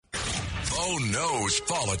Mo knows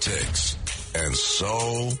politics and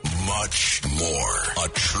so much more. A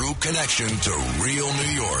true connection to real New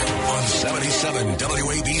York on 77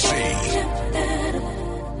 WABC.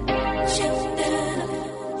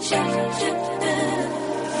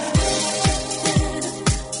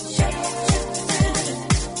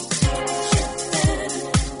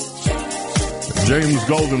 James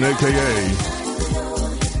Golden, a.k.a.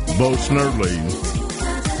 Bo Snerdley,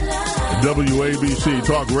 WABC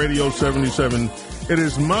Talk Radio 77. It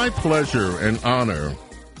is my pleasure and honor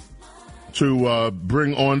to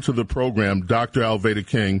bring on to the program Dr. Alveda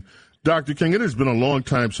King. Dr. King, it has been a long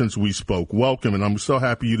time since we spoke. Welcome, and I'm so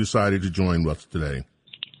happy you decided to join us today.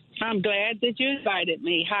 I'm glad that you invited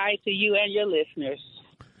me. Hi to you and your listeners.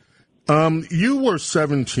 You were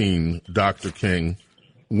 17, Dr. King,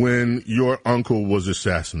 when your uncle was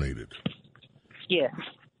assassinated. Yes.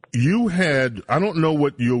 You had, I don't know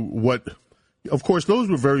of course, those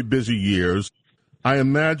were very busy years. I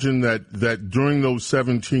imagine that during those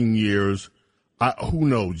 17 years, who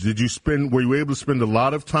knows, were you able to spend a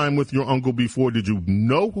lot of time with your uncle before? Did you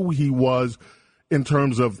know who he was in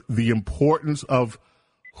terms of the importance of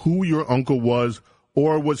who your uncle was,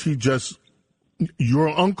 or was he just your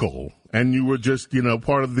uncle and you were just,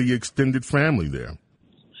 part of the extended family there?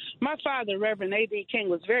 My father, Reverend A.D. King,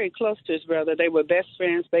 was very close to his brother. They were best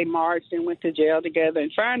friends. They marched and went to jail together.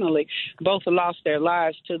 And finally, both lost their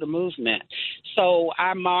lives to the movement. So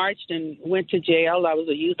I marched and went to jail. I was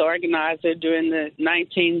a youth organizer during the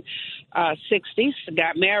 1960s.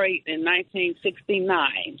 Got married in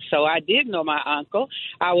 1969. So I did know my uncle.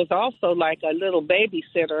 I was also like a little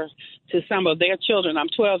babysitter to some of their children. I'm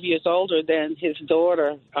 12 years older than his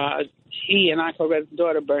daughter, he and Uncle Red's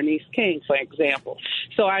daughter, Bernice King, for example.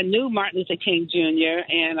 So I knew Martin Luther King Jr.,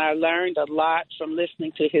 and I learned a lot from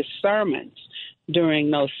listening to his sermons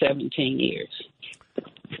during those 17 years.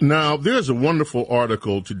 Now, there's a wonderful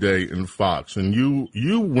article today in Fox, and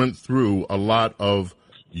you went through a lot of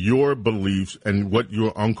your beliefs and what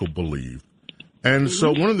your uncle believed. And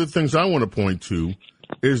so one of the things I want to point to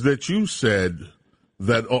is that you said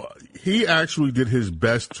that he actually did his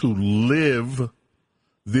best to live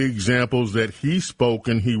the examples that he spoke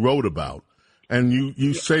and he wrote about. And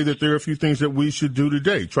you say that there are a few things that we should do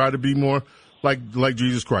today. Try to be more like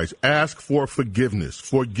Jesus Christ. Ask for forgiveness.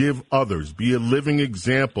 Forgive others. Be a living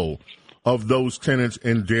example of those tenets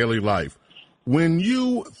in daily life. When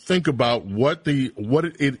you think about what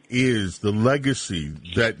it is, the legacy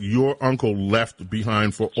that your uncle left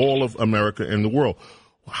behind for all of America and the world,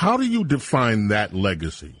 how do you define that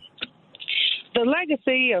legacy? The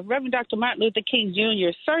legacy of Reverend Dr. Martin Luther King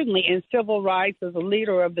Jr., certainly in civil rights as a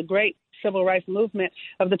leader of the great civil rights movement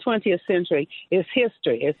of the 20th century, is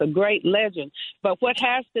history. It's a great legend. But what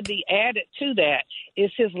has to be added to that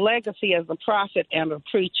is his legacy as a prophet and a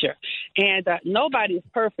preacher. And nobody's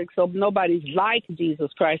perfect, so nobody's like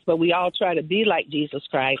Jesus Christ, but we all try to be like Jesus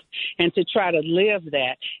Christ and to try to live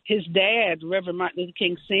that. His dad, Reverend Martin Luther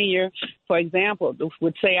King Sr., for example,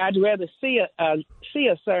 would say, I'd rather see a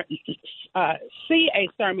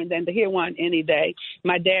sermon than to hear one any day.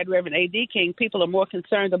 My dad, Reverend A.D. King, people are more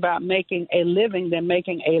concerned about making a living than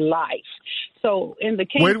making a life. So in the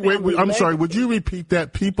King Wait, I'm sorry, would you repeat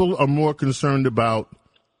that? People are more concerned about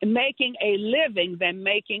making a living than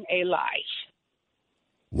making a life.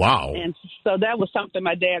 Wow. And so that was something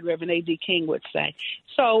my dad, Reverend A.D. King, would say.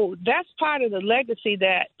 So that's part of the legacy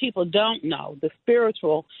that people don't know, the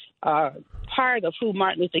spiritual part of who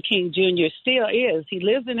Martin Luther King Jr. still is. He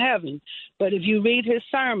lives in heaven, but if you read his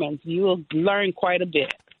sermons, you will learn quite a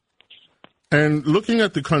bit. And looking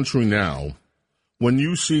at the country now, when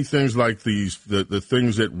you see things like these, the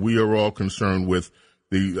things that we are all concerned with,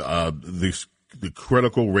 the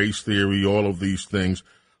critical race theory, all of these things.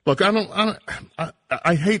 Look,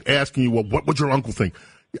 I hate asking you, well, what would your uncle think?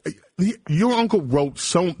 Your uncle wrote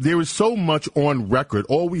there is so much on record.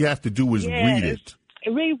 All we have to do is read it.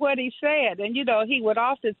 Read what he said. And, he would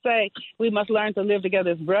often say, we must learn to live together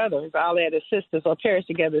as brothers, all add as sisters, or perish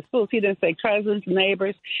together as fools. He didn't say cousins,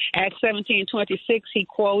 neighbors. Acts 17:26, he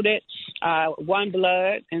quoted one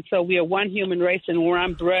blood. And so we are one human race and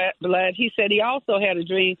one blood. He said he also had a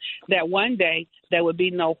dream that one day there would be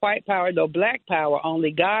no white power, no black power,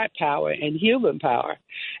 only God power and human power.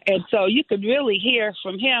 And so you could really hear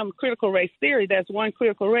from him critical race theory. That's one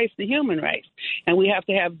critical race, the human race. And we have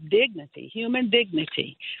to have dignity, human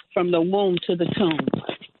dignity, from the womb to the tomb.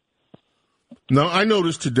 Now, I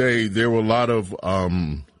noticed today there were a lot of,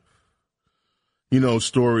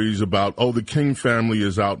 stories about, the King family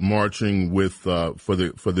is out marching with for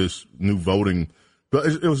this new voting. But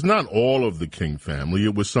it was not all of the King family.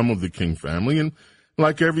 It was some of the King family.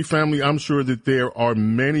 like every family, I'm sure that there are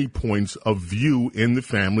many points of view in the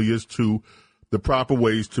family as to the proper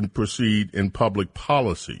ways to proceed in public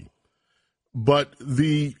policy. But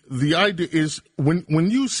the idea is when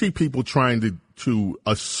you see people trying to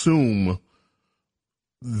assume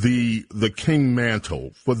the king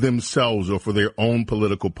mantle for themselves or for their own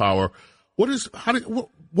political power, what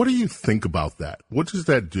do you think about that? What does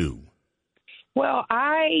that do? Well,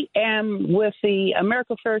 I am with the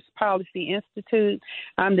America First Policy Institute.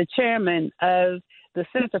 I'm the chairman of the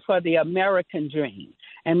Center for the American Dream.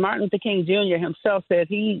 And Martin Luther King Jr. himself said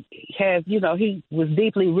he was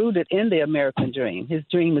deeply rooted in the American dream. His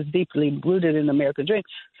dream is deeply rooted in the American dream.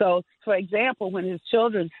 So, for example, when his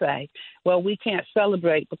children say, well, we can't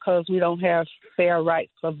celebrate because we don't have fair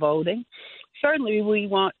rights for voting, certainly we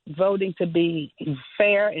want voting to be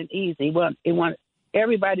fair and easy. We want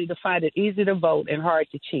everybody to find it easy to vote and hard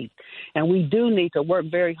to cheat. And we do need to work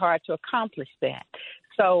very hard to accomplish that.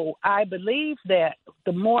 So I believe that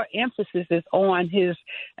the more emphasis is on his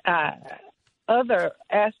other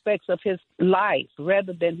aspects of his life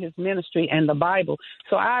rather than his ministry and the Bible.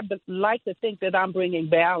 So I like to think that I'm bringing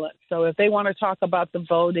balance. So if they want to talk about the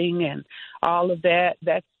voting and all of that,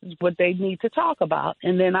 that's what they need to talk about.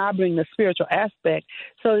 And then I bring the spiritual aspect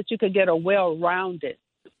so that you could get a well-rounded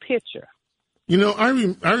picture. You know, I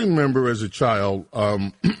remember as a child,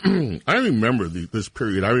 I remember this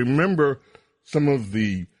period. I remember some of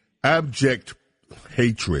the abject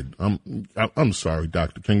hatred. I'm sorry,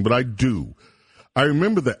 Dr. King, but I do. I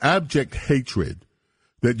remember the abject hatred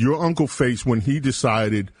that your uncle faced when he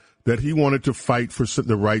decided that he wanted to fight for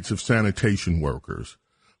the rights of sanitation workers,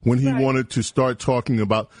 when he wanted to start talking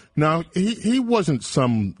about. Now, he wasn't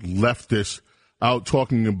some leftist out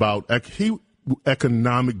talking about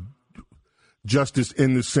economic justice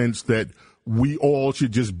in the sense that we all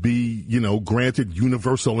should just be, granted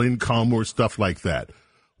universal income or stuff like that.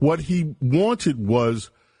 What he wanted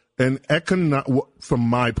was from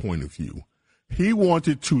my point of view, he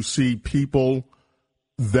wanted to see people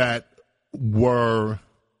that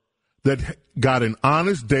got an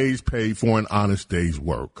honest day's pay for an honest day's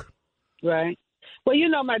work. Right. Well,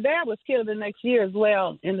 my dad was killed the next year as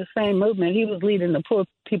well in the same movement. He was leading the Poor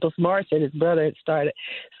People's March that his brother had started.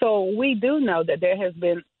 So we do know that there has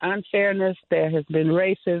been unfairness, there has been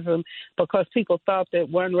racism, because people thought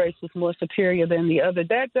that one race was more superior than the other.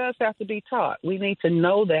 That does have to be taught. We need to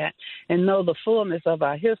know that and know the fullness of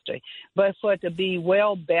our history. But for it to be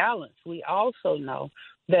well balanced, we also know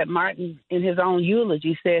that Martin, in his own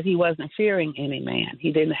eulogy, said he wasn't fearing any man.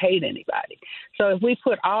 He didn't hate anybody. So if we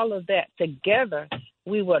put all of that together,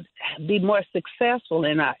 we would be more successful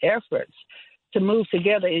in our efforts to move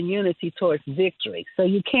together in unity towards victory. So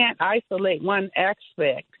you can't isolate one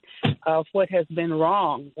aspect of what has been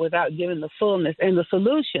wrong without giving the fullness. And the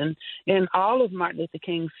solution in all of Martin Luther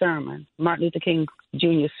King's sermons, Martin Luther King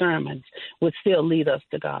Jr.'s sermons, would still lead us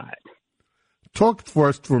to God. Talk for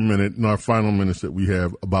us for a minute in our final minutes that we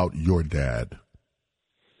have about your dad.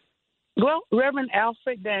 Well, Reverend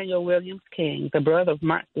Alfred Daniel Williams King, the brother of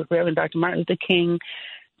Reverend Dr. Martin Luther King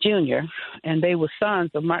Jr., and they were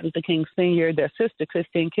sons of Martin Luther King Sr. Their sister,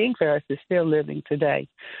 Christine King Ferris, is still living today.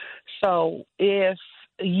 So if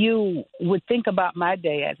you would think about my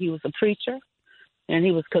dad, he was a preacher, and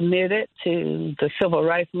he was committed to the civil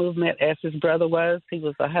rights movement as his brother was. He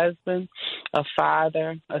was a husband, a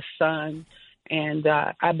father, a son. And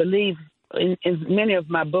I believe in many of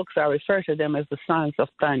my books, I refer to them as the sons of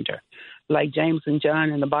thunder, like James and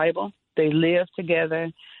John in the Bible. They live together,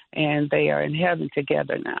 and they are in heaven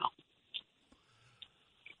together now.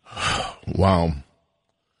 Wow.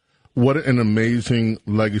 What an amazing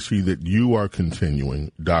legacy that you are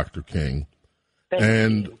continuing, Dr. King.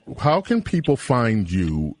 Thank you. How can people find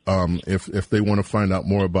you if they want to find out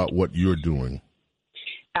more about what you're doing?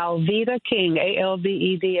 Alveda King,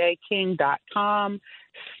 ALVEDA King.com.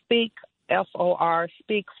 Speak, FOR,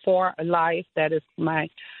 Speak for Life. That is my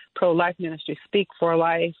pro-life ministry,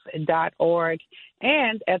 speakforlife.org,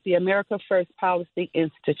 and at the America First Policy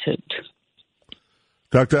Institute.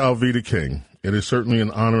 Dr. Alveda King, it is certainly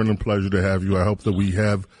an honor and a pleasure to have you. I hope that we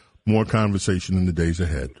have more conversation in the days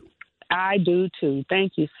ahead. I do, too.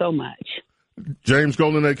 Thank you so much. James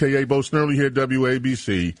Golden, a.k.a. Bo Snerdley here at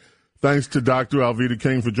WABC. Thanks to Dr. Alveda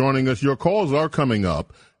King for joining us. Your calls are coming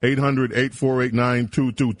up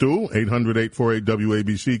 800-848-9222,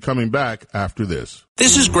 800-848-WABC. Coming back after this.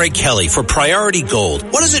 This is Greg Kelly for Priority Gold.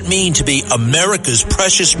 What does it mean to be America's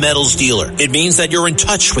precious metals dealer? It means that you're in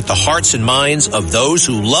touch with the hearts and minds of those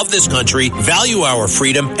who love this country, value our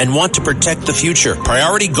freedom, and want to protect the future.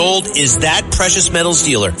 Priority Gold is that precious metals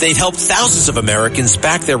dealer. They've helped thousands of Americans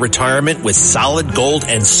back their retirement with solid gold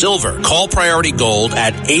and silver. Call Priority Gold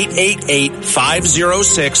at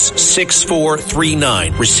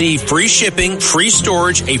 888-506-6439. Receive free shipping, free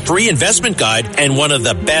storage, a free investment guide, and one of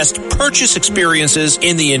the best purchase experiences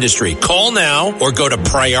in the industry. Call now or go to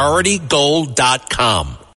PriorityGold.com.